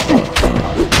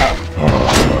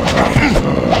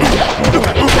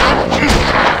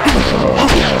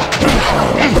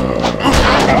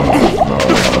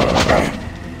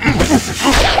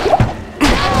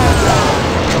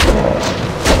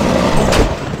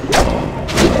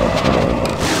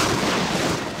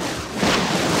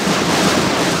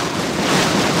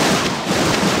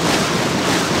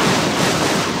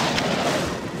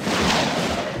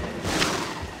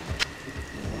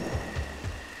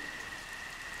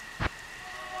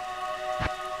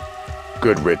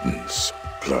 Good riddance,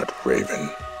 Blood Raven.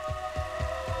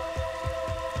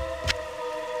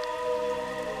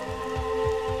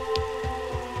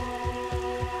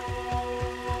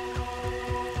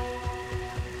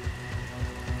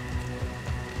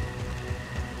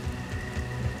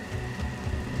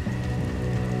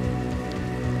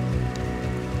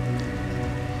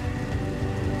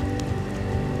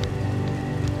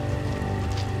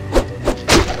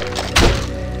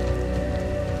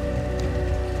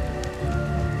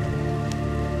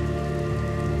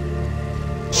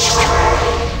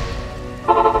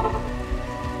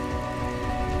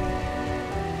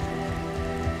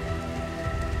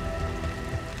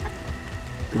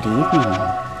 Good evening.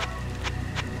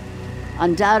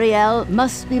 Andariel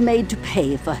must be made to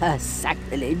pay for her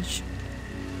sacrilege.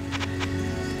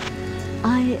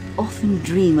 I often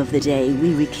dream of the day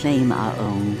we reclaim our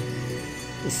own.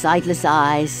 The sightless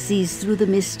eye sees through the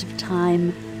mist of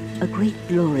time a great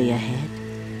glory ahead.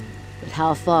 But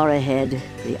how far ahead,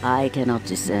 the eye cannot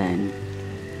discern.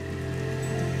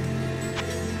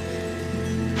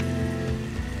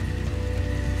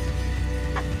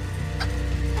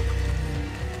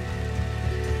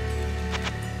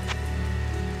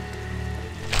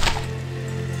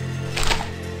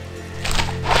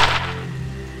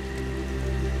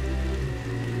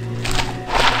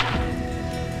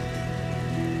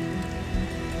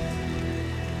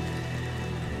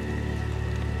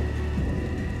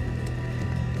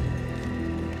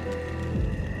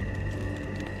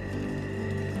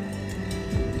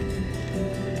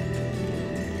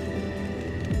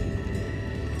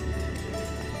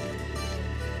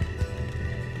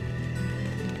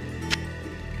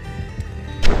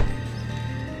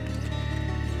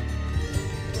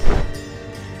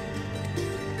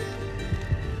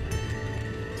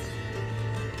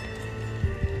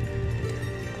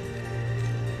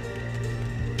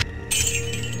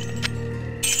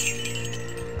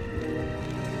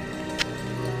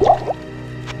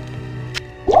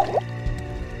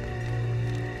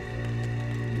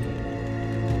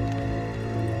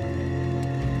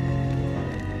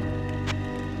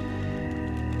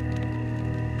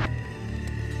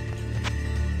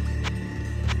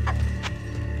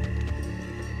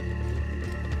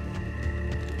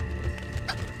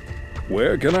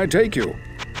 Where can I take you?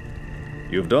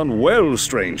 You've done well,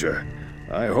 stranger.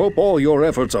 I hope all your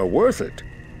efforts are worth it.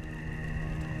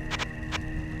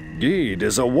 Geed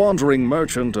is a wandering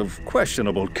merchant of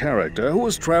questionable character who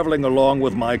is traveling along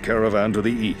with my caravan to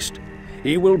the east.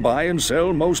 He will buy and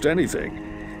sell most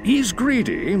anything. He's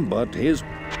greedy, but his...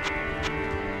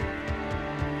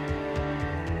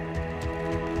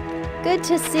 Good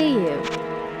to see you.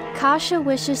 Kasha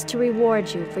wishes to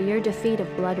reward you for your defeat of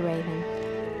Bloodraven.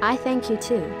 I thank you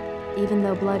too, even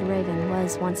though Bloodraven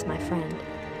was once my friend.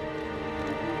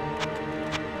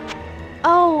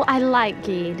 Oh, I like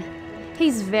Geed.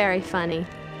 He's very funny.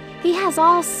 He has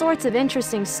all sorts of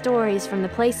interesting stories from the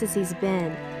places he's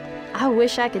been. I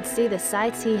wish I could see the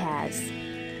sights he has.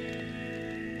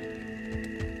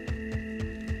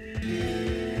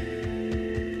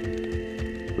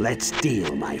 Let's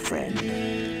deal, my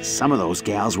friend. Some of those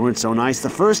gals weren't so nice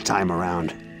the first time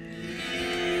around.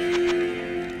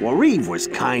 Warriv was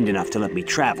kind enough to let me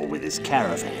travel with his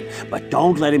caravan, but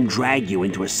don't let him drag you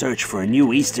into a search for a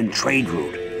new eastern trade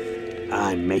route.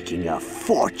 I'm making a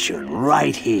fortune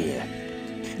right here.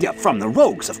 Yeah, from the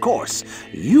rogues, of course.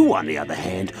 You, on the other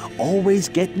hand, always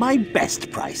get my best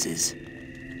prices.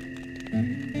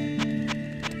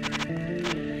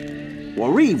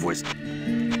 Warriv was...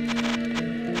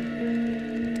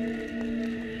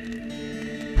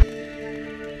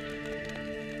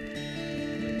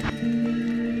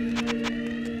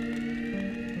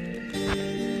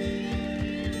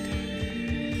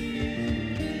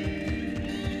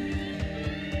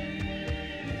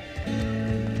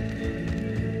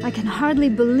 I can hardly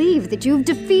believe that you've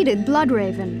defeated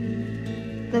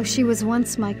Bloodraven. Though she was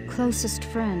once my closest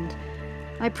friend,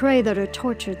 I pray that her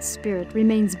tortured spirit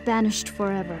remains banished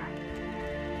forever.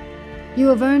 You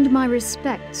have earned my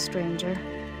respect, stranger,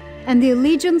 and the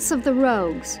allegiance of the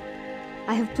rogues.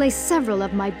 I have placed several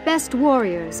of my best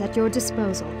warriors at your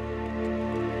disposal.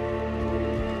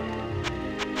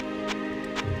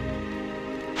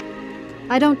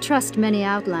 I don't trust many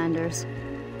Outlanders,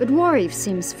 but Warriv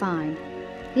seems fine.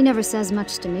 He never says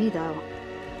much to me, though.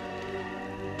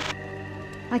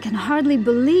 I can hardly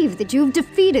believe that you've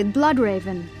defeated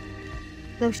Bloodraven.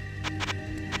 Though...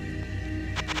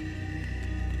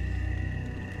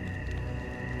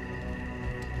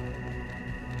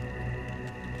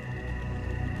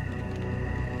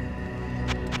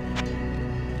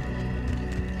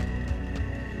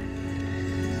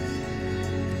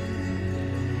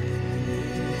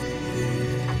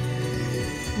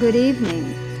 Good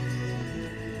evening.